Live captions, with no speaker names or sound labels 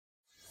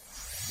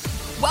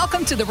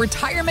Welcome to the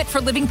Retirement for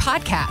Living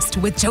podcast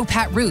with Joe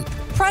Pat Roop,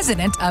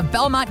 president of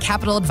Belmont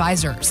Capital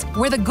Advisors,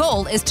 where the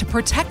goal is to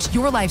protect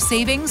your life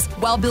savings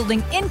while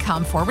building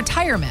income for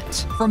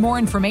retirement. For more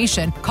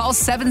information, call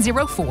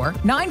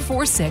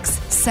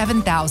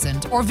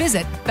 704-946-7000 or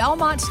visit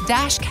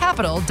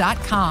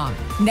belmont-capital.com.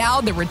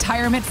 Now, the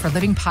Retirement for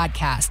Living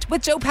podcast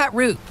with Joe Pat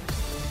Roop.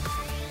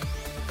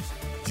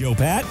 Joe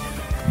Pat,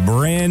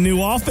 brand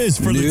new office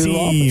for the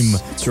team.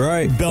 That's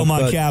right.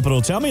 Belmont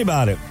Capital. Tell me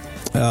about it.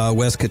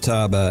 West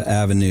Catawba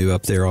Avenue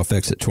up there off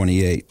exit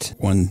 28,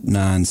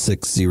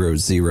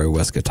 19600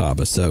 West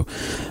Catawba. So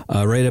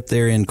right up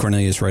there in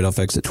Cornelius, right off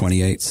exit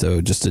 28.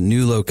 So just a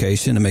new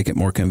location to make it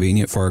more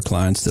convenient for our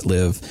clients that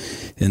live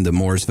in the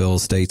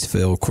Mooresville,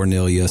 Statesville,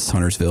 Cornelius,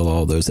 Huntersville,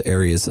 all those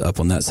areas up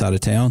on that side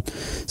of town.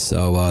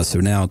 So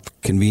now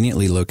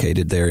conveniently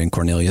located there in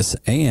Cornelius,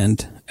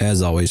 and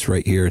as always,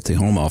 right here at the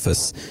home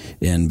office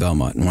in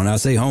Belmont. And when I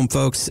say home,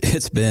 folks,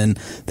 this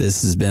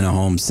has been a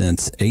home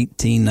since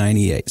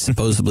 1898,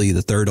 supposedly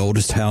the third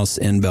oldest house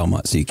in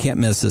Belmont. So you can't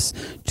miss us,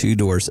 2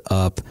 doors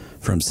up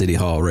from City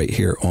Hall right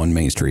here on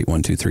Main Street,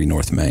 123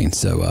 North Main.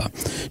 So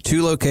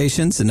 2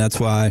 locations, and that's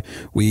why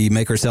we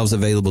make ourselves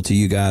available to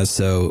you guys.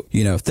 So,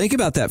 think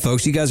about that,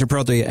 folks. You guys are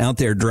probably out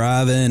there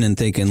driving and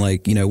thinking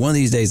like, one of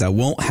these days I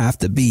won't have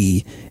to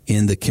be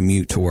in the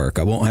commute to work.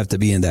 I won't have to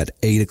be in that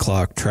 8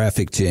 o'clock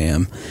traffic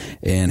jam.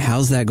 And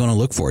how's that going to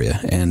look for you?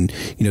 And,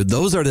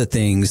 those are the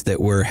things that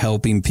we're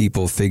helping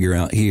people figure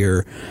out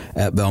here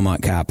at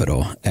Belmont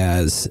Capital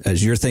as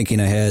you're thinking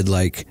ahead,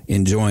 like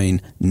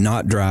enjoying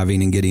not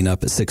driving and getting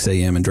up at 6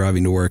 a.m. and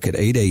driving to work at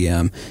 8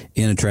 a.m.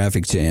 in a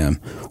traffic jam.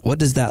 What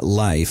does that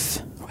life,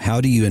 how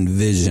do you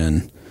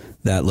envision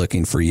that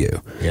looking for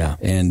you? Yeah.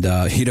 And,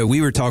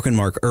 we were talking,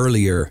 Mark,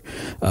 earlier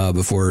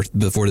before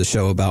the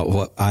show about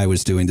what I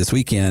was doing this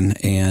weekend.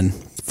 And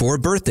for a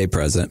birthday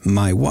present,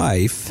 my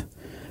wife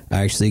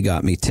actually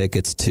got me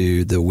tickets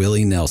to the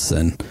Willie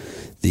Nelson,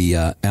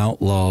 the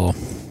Outlaw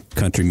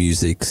Country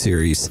Music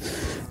Series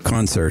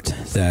concert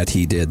that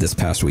he did this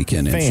past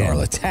weekend in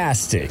Charlotte.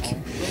 Fantastic.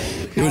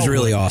 It was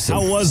really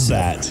awesome. How was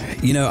that?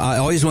 I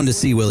always wanted to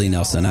see Willie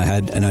Nelson.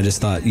 I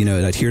just thought,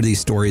 I'd hear these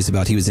stories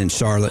about he was in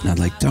Charlotte, and I'd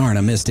like, darn,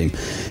 I missed him.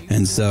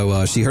 And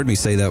so she heard me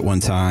say that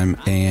one time,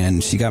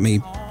 and she got me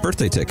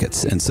birthday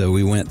tickets. And so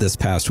we went this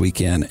past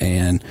weekend,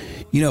 and,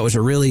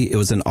 it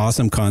was an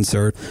awesome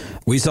concert.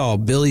 We saw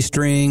Billy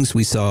Strings,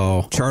 we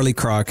saw Charlie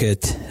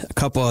Crockett, a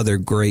couple other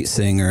great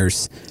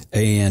singers,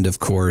 and of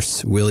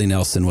course, Willie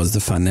Nelson was the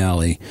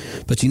finale.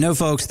 But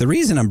folks, the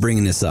reason I'm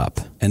bringing this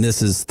up, and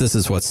this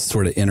is what's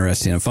sort of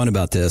interesting and fun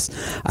about this,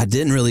 I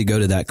didn't really go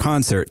to that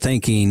concert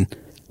thinking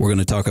we're going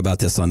to talk about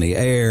this on the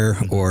air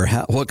or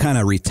what kind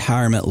of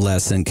retirement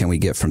lesson can we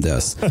get from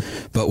this.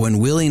 But when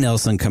Willie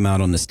Nelson come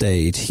out on the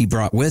stage, he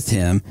brought with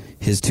him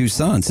his 2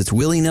 sons. It's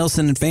Willie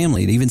Nelson and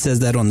family. It even says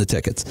that on the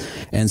tickets.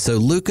 And so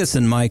Lucas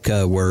and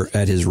Micah were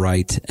at his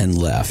right and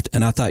left.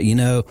 And I thought,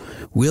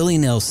 Willie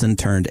Nelson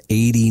turned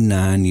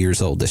 89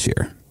 years old this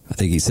year. I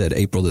think he said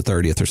April the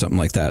 30th or something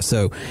like that.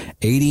 So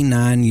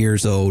 89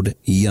 years old,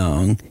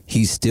 young.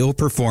 He's still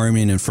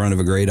performing in front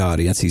of a great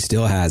audience. He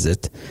still has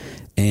it.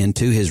 And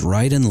to his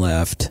right and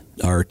left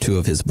are 2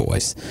 of his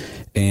boys.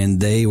 And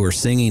they were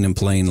singing and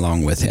playing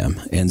along with him.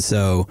 And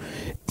so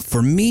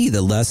for me,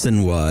 the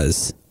lesson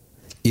was,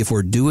 if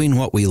we're doing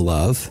what we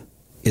love,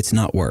 it's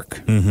not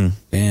work. Mm-hmm.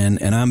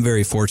 And I'm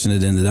very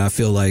fortunate in that I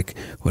feel like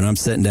when I'm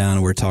sitting down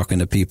and we're talking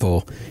to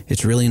people,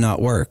 it's really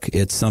not work.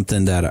 It's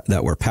something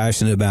that we're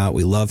passionate about.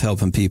 We love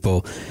helping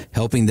people,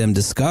 helping them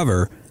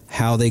discover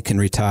how they can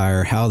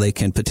retire, how they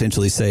can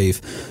potentially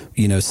save,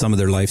 some of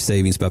their life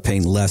savings by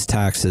paying less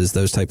taxes,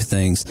 those type of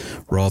things,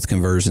 Roth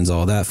conversions,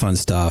 all that fun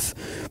stuff.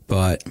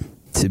 But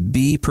to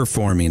be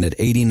performing at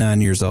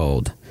 89 years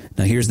old,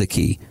 now here's the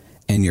key,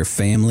 and your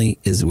family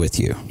is with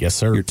you. Yes,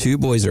 sir. Your 2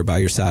 boys are by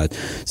your side.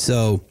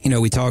 So,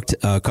 we talked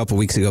a couple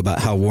weeks ago about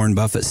how Warren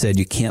Buffett said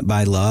you can't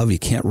buy love. You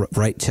can't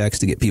write checks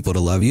to get people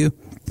to love you.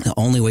 The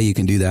only way you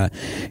can do that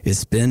is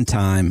spend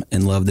time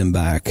and love them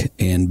back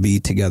and be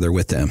together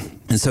with them.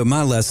 And so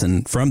my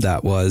lesson from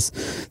that was,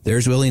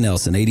 there's Willie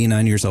Nelson,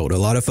 89 years old. A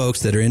lot of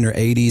folks that are in their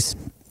 80s,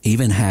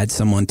 even had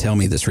someone tell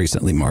me this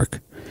recently, Mark.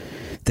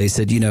 They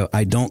said,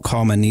 I don't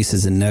call my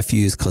nieces and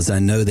nephews because I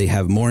know they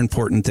have more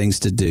important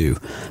things to do.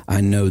 I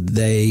know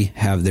they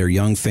have their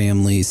young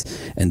families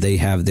and they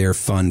have their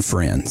fun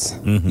friends.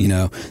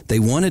 Mm-hmm. They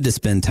wanted to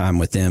spend time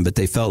with them, but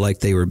they felt like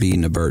they were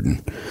being a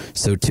burden.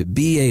 So to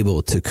be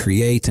able to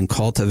create and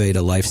cultivate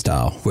a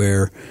lifestyle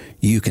where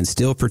you can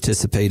still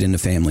participate in the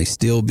family,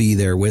 still be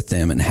there with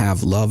them, and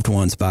have loved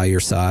ones by your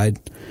side,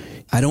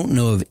 I don't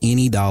know of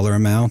any dollar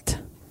amount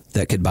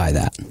that could buy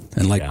that.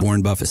 And like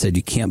Warren Buffett said,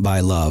 you can't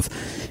buy love.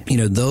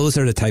 Those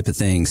are the type of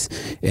things.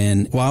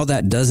 And while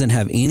that doesn't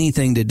have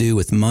anything to do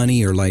with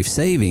money or life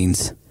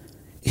savings,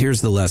 here's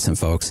the lesson,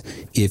 folks.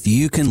 If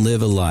you can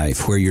live a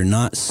life where you're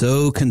not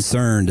so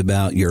concerned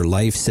about your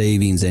life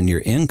savings and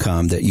your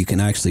income that you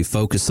can actually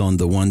focus on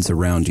the ones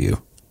around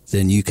you,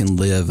 then you can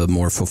live a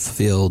more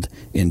fulfilled,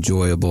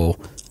 enjoyable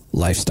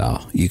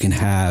lifestyle. You can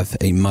have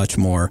a much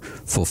more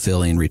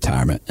fulfilling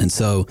retirement. And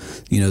so,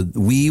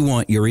 we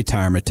want your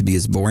retirement to be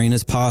as boring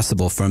as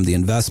possible from the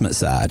investment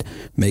side.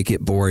 Make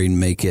it boring,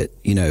 make it,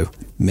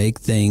 make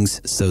things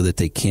so that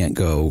they can't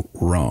go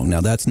wrong. Now,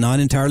 that's not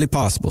entirely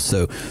possible.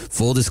 So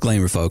full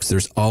disclaimer, folks,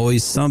 there's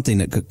always something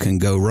that can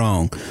go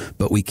wrong,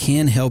 but we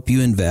can help you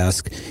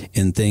invest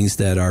in things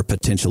that are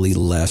potentially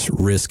less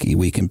risky.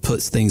 We can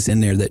put things in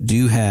there that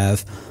do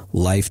have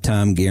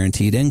lifetime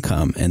guaranteed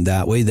income. And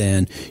that way,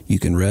 then you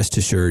can rest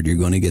assured you're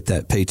going to get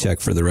that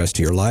paycheck for the rest of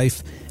your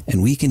life.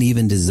 And we can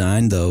even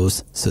design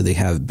those so they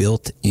have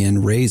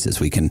built-in raises.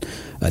 We can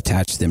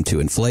attach them to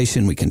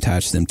inflation. We can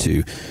attach them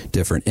to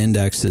different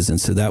indexes. And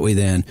so that way,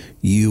 then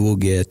you will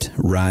get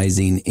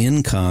rising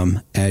income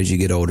as you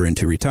get older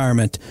into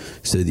retirement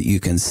so that you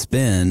can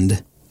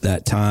spend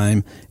that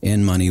time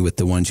and money with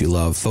the ones you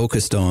love,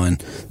 focused on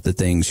the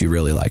things you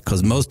really like.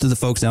 Because most of the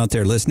folks out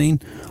there listening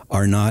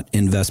are not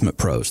investment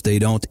pros. They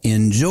don't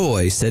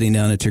enjoy sitting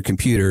down at your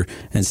computer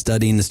and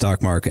studying the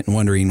stock market and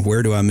wondering,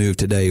 where do I move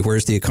today?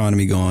 Where's the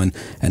economy going?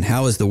 And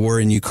how is the war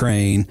in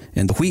Ukraine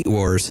and the wheat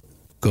wars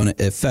going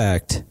to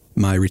affect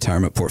my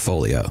retirement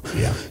portfolio?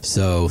 Yeah.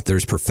 So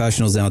there's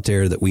professionals out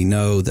there that we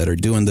know that are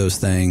doing those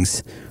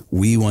things.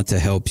 We want to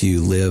help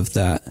you live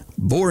that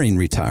boring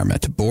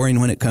retirement,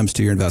 boring when it comes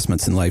to your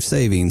investments and life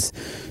savings,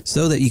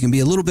 so that you can be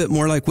a little bit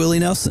more like Willie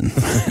Nelson.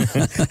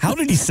 How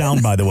did he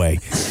sound, by the way?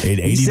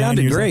 He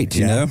sounded great,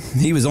 you know.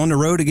 He was on the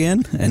road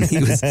again, and he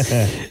was,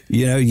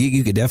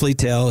 you could definitely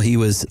tell he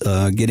was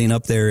getting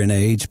up there in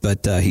age,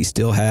 but he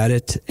still had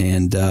it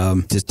and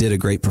just did a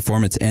great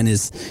performance. And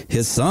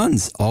his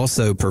sons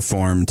also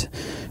performed,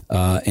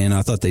 and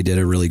I thought they did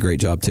a really great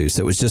job too.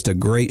 So it was just a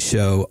great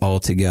show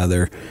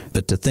altogether.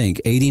 But to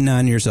think,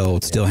 89 years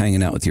old, still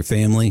hanging out with your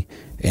family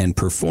and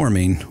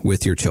performing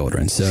with your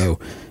children. So,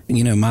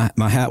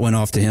 my hat went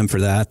off to him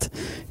for that.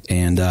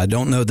 And I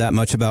don't know that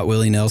much about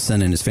Willie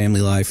Nelson and his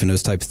family life and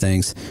those type of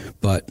things,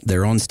 but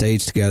they're on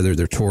stage together,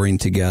 they're touring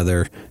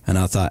together. And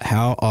I thought,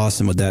 how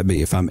awesome would that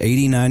be if I'm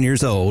 89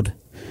 years old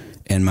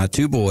and my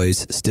two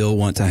boys still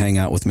want to hang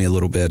out with me a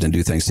little bit and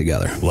do things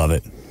together? Love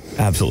it.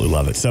 Absolutely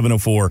love it.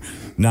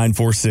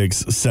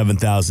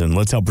 704-946-7000.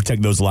 Let's help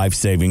protect those life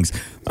savings.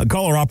 A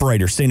caller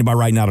operator standing by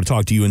right now to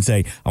talk to you and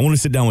say, I want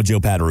to sit down with Joe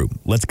Pataroop.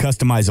 Let's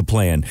customize a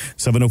plan.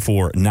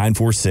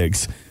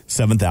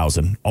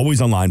 704-946-7000.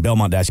 Always online,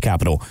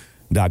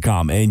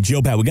 Belmont-Capital.com. And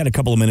Joe Pat, we got a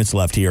couple of minutes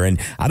left here, and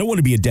I don't want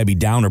to be a Debbie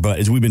Downer, but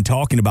as we've been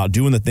talking about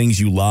doing the things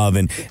you love,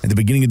 and at the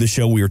beginning of the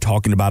show we were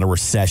talking about a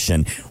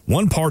recession.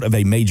 One part of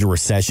a major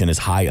recession is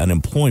high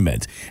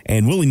unemployment,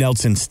 and Willie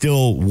Nelson's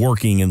still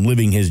working and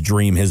living his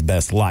dream, his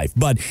best life.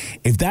 But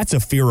if that's a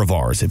fear of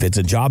ours, if it's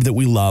a job that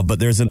we love, but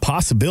there's a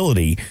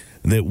possibility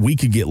that we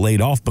could get laid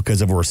off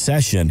because of a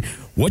recession,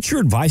 what's your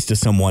advice to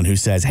someone who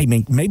says, hey,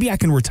 maybe I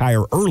can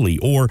retire early,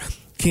 or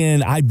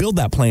can I build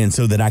that plan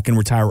so that I can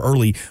retire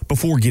early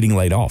before getting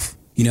laid off?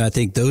 I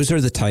think those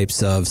are the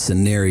types of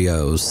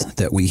scenarios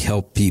that we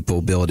help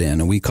people build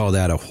in, and we call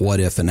that a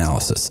what-if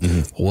analysis.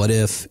 Mm-hmm. What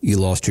if you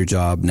lost your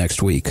job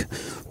next week?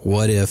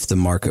 What if the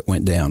market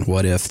went down?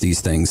 What if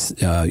these things,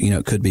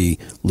 it could be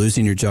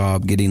losing your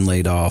job, getting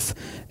laid off,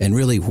 and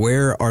really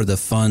where are the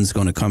funds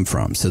going to come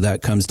from? So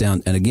that comes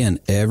down, and again,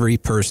 every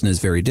person is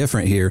very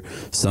different here.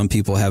 Some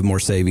people have more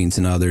savings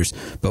than others,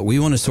 but we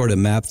want to sort of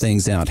map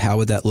things out. How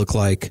would that look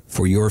like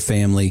for your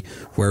family?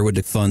 Where would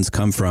the funds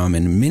come from?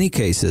 And in many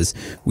cases,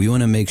 we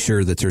want to make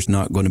sure that there's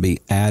not going to be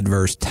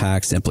adverse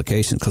tax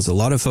implications, because a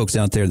lot of folks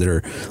out there that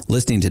are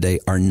listening today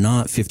are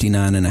not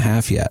 59 and a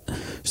half yet.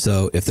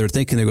 So if they're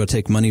thinking they're going to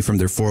take money from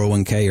their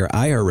 401k or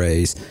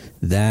IRAs,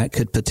 that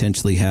could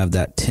potentially have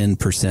that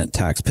 10%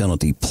 tax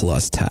penalty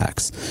plus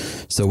tax.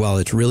 So while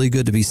it's really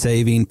good to be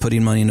saving,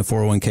 putting money in the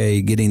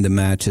 401k, getting the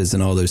matches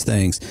and all those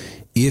things,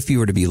 if you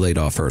were to be laid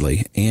off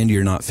early and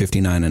you're not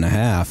 59 and a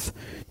half,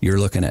 you're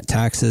looking at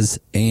taxes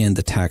and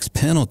the tax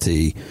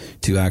penalty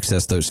to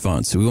access those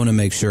funds. So we want to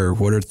make sure,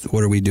 what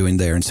are we doing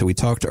there? And so we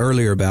talked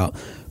earlier about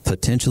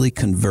potentially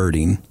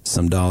converting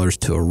some dollars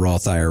to a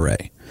Roth IRA.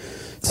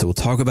 So we'll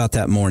talk about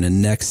that more in the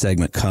next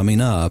segment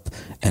coming up,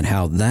 and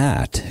how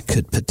that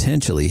could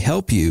potentially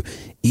help you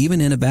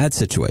even in a bad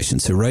situation.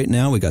 So right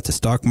now we got the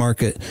stock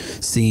market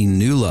seeing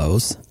new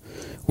lows.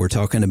 We're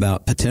talking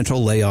about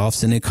potential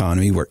layoffs in the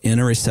economy. We're in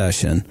a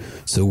recession.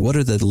 So what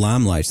are the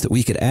limelights that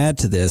we could add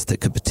to this that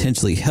could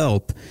potentially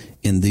help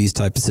in these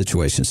type of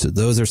situations? So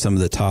those are some of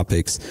the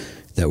topics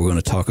that we're going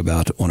to talk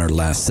about on our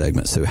last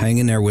segment. So hang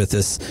in there with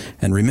us.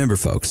 And remember,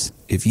 folks,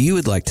 if you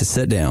would like to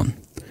sit down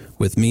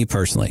with me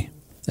personally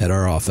at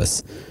our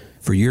office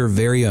for your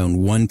very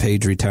own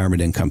one-page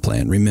retirement income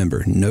plan,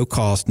 remember, no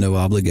cost, no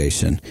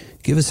obligation,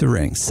 give us a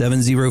ring,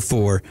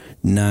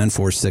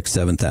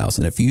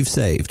 704-946-7000. If you've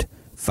saved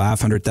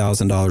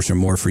 $500,000 or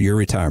more for your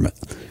retirement,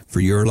 for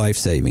your life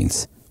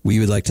savings, we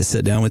would like to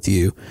sit down with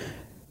you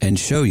and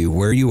show you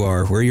where you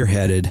are, where you're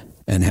headed,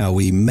 and how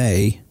we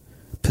may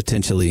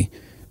potentially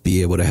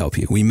be able to help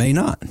you. We may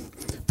not,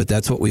 but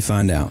that's what we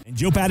find out. And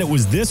Joe Pat, it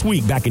was this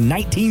week back in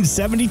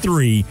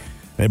 1973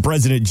 that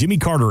President Jimmy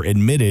Carter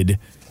admitted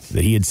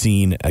that he had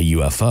seen a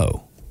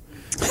UFO.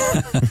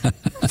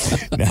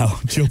 Now,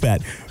 Joe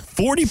Pat,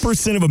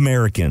 40% of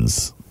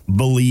Americans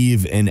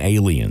believe in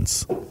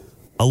aliens.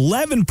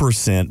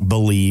 11%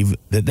 believe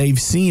that they've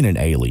seen an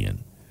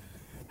alien.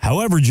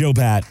 However, Joe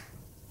Pat,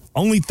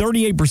 only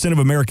 38% of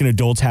American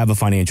adults have a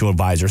financial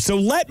advisor. So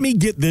let me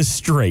get this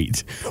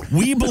straight.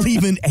 We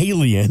believe in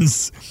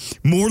aliens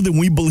more than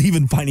we believe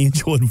in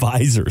financial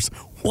advisors.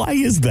 Why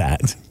is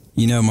that?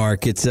 You know,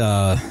 Mark, it's,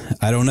 I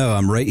don't know.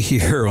 I'm right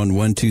here on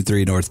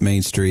 123 North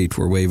Main Street.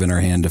 We're waving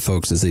our hand to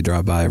folks as they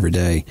drive by every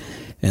day.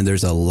 And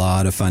there's a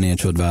lot of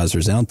financial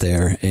advisors out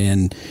there.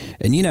 And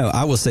you know,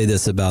 I will say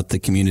this about the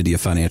community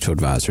of financial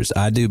advisors.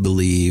 I do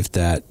believe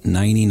that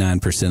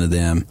 99% of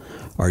them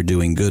are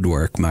doing good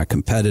work. My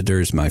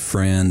competitors, my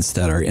friends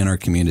that are in our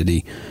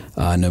community,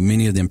 I know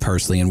many of them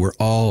personally, and we're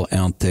all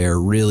out there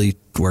really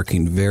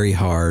working very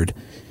hard.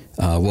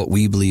 What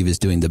we believe is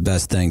doing the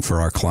best thing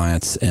for our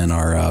clients and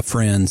our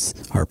friends,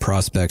 our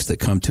prospects that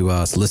come to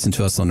us, listen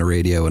to us on the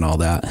radio and all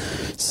that.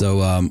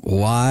 So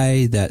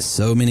why that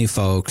so many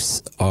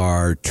folks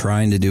are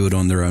trying to do it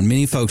on their own?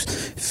 Many folks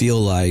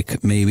feel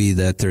like maybe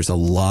that there's a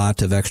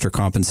lot of extra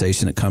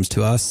compensation that comes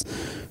to us.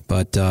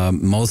 But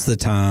most of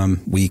the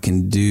time, we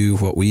can do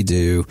what we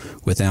do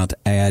without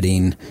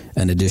adding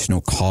an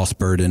additional cost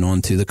burden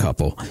onto the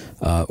couple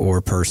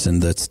or person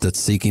that's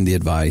seeking the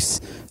advice.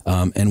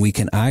 And we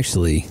can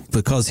actually,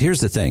 because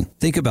here's the thing,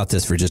 think about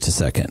this for just a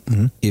second.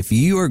 Mm-hmm. If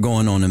you are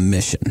going on a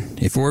mission,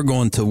 if we're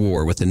going to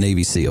war with the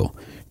Navy SEAL,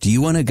 do you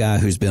want a guy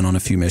who's been on a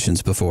few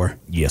missions before?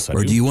 Yes, I do.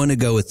 Or do you want to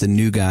go with the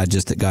new guy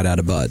just that got out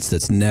of buds,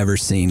 that's never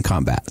seen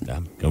combat?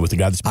 Go with the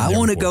guy that's been there I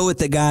want to before. go with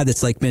the guy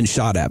that's like been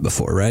shot at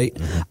before, right?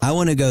 Mm-hmm. I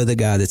want to go the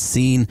guy that's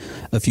seen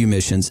a few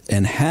missions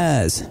and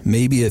has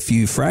maybe a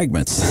few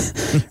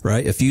fragments,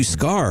 right? A few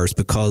scars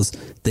because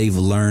they've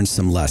learned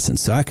some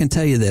lessons. So I can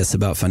tell you this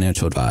about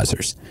financial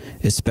advisors,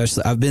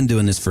 especially I've been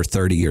doing this for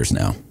 30 years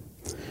now.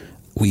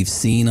 We've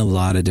seen a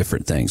lot of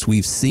different things.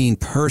 We've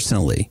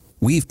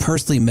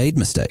personally made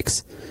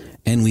mistakes,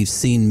 and we've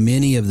seen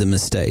many of the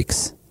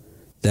mistakes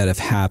that have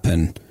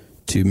happened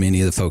to many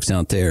of the folks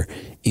out there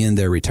in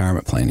their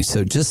retirement planning.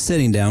 So just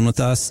sitting down with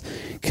us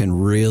can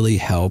really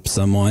help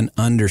someone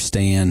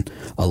understand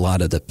a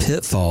lot of the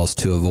pitfalls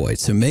to avoid.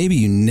 So maybe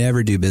you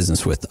never do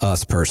business with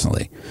us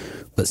personally,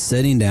 but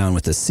sitting down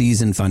with a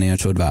seasoned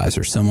financial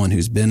advisor, someone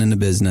who's been in the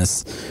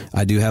business.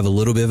 I do have a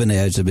little bit of an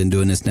edge. I've been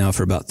doing this now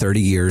for about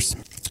 30 years.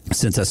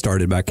 Since I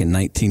started back in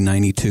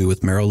 1992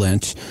 with Merrill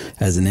Lynch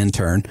as an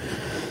intern.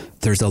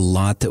 There's a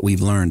lot that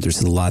we've learned.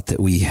 There's a lot that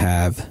we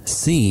have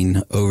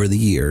seen over the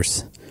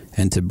years.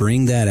 And to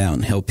bring that out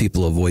and help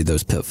people avoid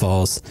those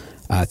pitfalls,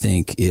 I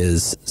think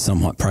is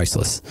somewhat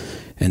priceless.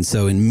 And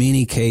so in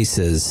many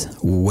cases,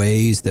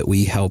 ways that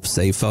we help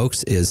save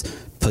folks is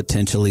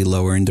potentially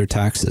lowering their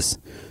taxes,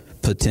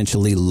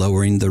 potentially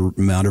lowering the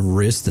amount of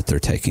risk that they're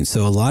taking.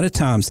 So a lot of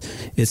times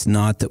it's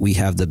not that we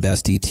have the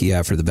best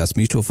ETF or the best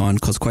mutual fund,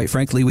 because quite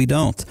frankly, we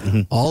don't.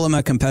 Mm-hmm. All of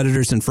my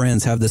competitors and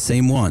friends have the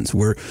same ones.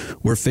 We're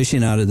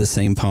fishing out of the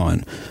same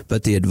pond.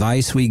 But the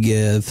advice we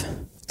give,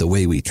 the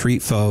way we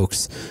treat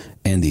folks,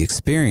 and the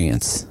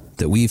experience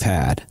that we've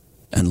had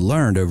and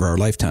learned over our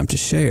lifetime to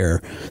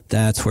share,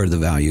 that's where the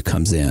value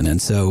comes in.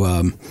 And so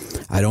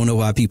I don't know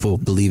why people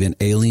believe in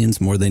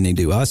aliens more than they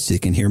do us. You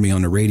can hear me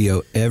on the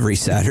radio every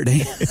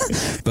Saturday.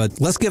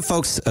 But let's give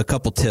folks a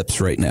couple tips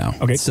right now.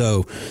 Okay.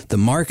 So the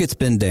market's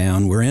been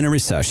down. We're in a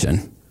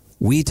recession.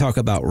 We talk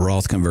about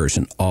Roth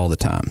conversion all the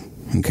time.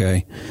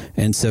 Okay.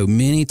 And so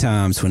many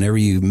times whenever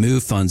you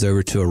move funds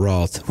over to a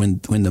Roth,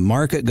 when the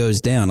market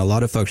goes down, a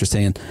lot of folks are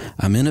saying,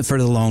 I'm in it for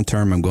the long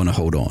term. I'm going to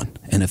hold on.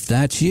 And if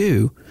that's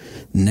you,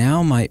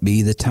 now might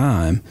be the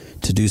time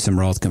to do some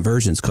Roth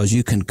conversions, because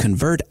you can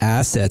convert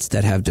assets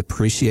that have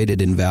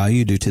depreciated in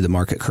value due to the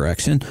market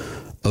correction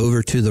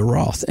over to the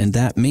Roth. And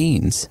that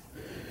means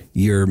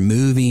you're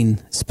moving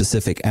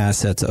specific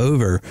assets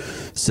over.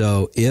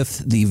 So if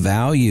the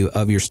value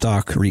of your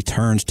stock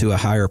returns to a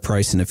higher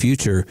price in the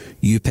future,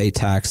 you pay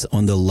tax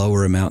on the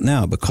lower amount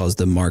now because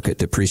the market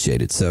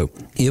depreciated. So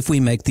if we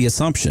make the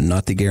assumption,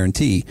 not the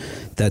guarantee,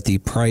 that the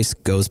price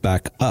goes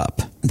back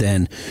up,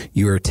 then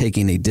you are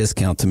taking a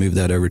discount to move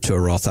that over to a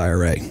Roth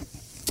IRA.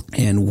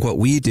 And what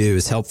we do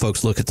is help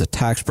folks look at the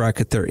tax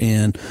bracket they're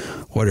in.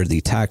 What are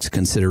the tax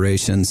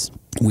considerations?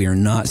 We are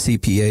not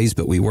CPAs,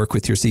 but we work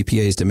with your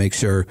CPAs to make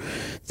sure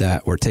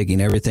that we're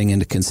taking everything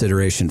into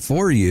consideration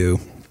for you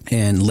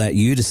and let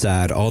you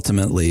decide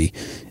ultimately,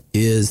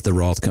 is the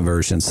Roth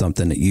conversion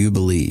something that you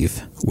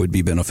believe would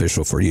be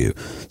beneficial for you?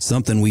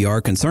 Something we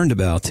are concerned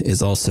about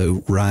is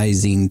also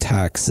rising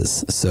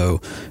taxes.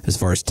 So as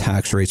far as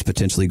tax rates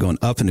potentially going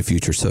up in the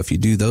future. So if you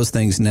do those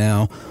things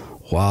now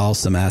while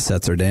some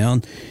assets are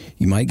down,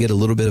 you might get a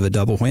little bit of a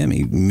double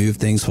whammy. Move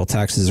things while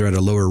taxes are at a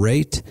lower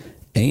rate,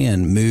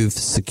 and move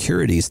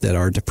securities that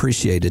are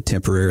depreciated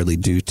temporarily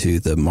due to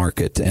the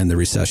market and the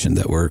recession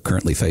that we're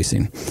currently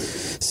facing.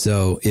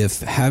 So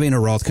if having a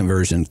Roth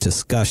conversion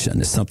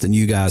discussion is something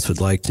you guys would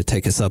like to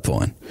take us up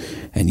on,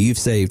 and you've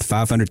saved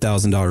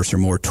 $500,000 or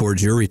more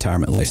towards your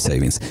retirement life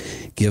savings,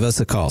 give us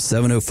a call,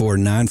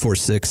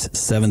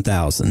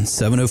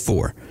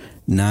 704-946-7000,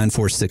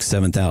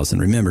 704-946-7000.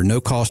 Remember, no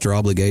cost or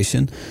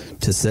obligation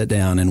to sit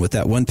down, and with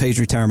that one-page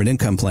retirement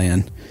income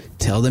plan,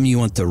 tell them you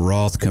want the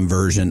Roth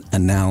conversion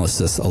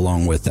analysis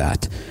along with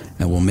that.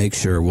 And we'll make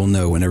sure we'll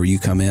know whenever you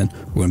come in,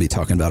 we're going to be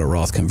talking about a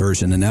Roth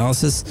conversion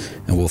analysis,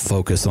 and we'll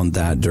focus on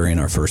that during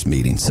our first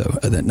meeting. So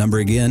that number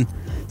again,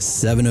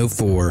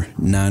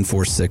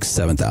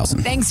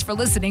 704-946-7000. Thanks for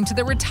listening to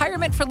the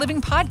Retirement for Living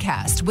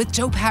podcast with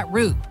Joe Pat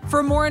Roop.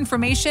 For more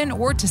information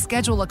or to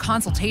schedule a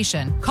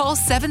consultation, call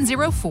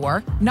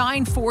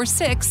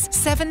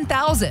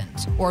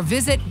 704-946-7000 or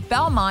visit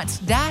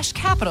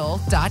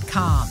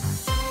belmont-capital.com.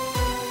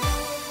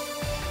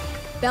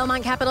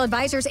 Belmont Capital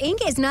Advisors,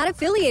 Inc. is not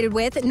affiliated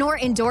with nor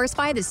endorsed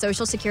by the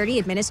Social Security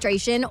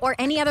Administration or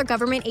any other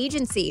government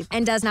agency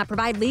and does not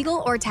provide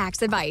legal or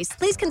tax advice.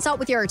 Please consult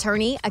with your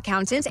attorney,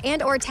 accountant,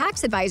 and or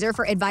tax advisor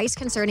for advice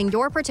concerning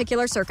your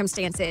particular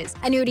circumstances.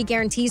 Annuity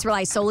guarantees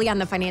rely solely on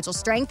the financial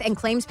strength and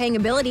claims-paying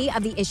ability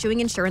of the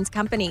issuing insurance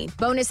company.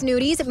 Bonus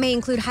annuities may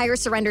include higher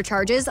surrender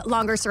charges,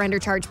 longer surrender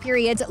charge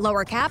periods,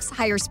 lower caps,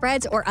 higher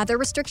spreads, or other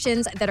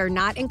restrictions that are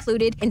not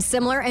included in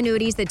similar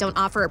annuities that don't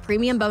offer a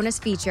premium bonus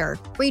feature.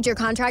 Read your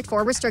contract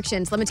for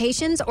restrictions,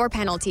 limitations, or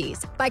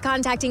penalties. By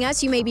contacting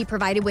us, you may be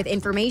provided with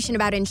information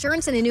about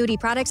insurance and annuity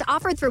products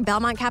offered through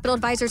Belmont Capital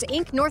Advisors,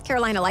 Inc., North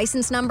Carolina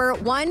license number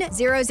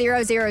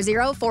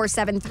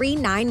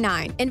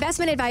 10000047399.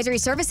 Investment advisory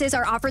services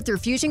are offered through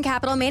Fusion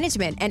Capital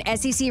Management, an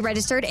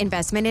SEC-registered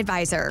investment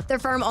advisor. The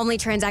firm only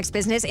transacts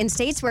business in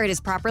states where it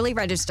is properly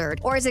registered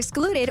or is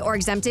excluded or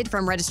exempted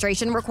from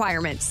registration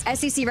requirements.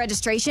 SEC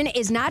registration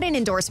is not an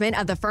endorsement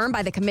of the firm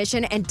by the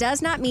Commission and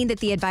does not mean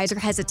that the advisor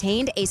has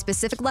attained a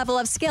specific level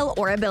of skill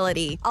or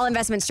ability. All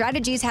investment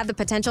strategies have the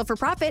potential for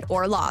profit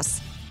or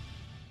loss.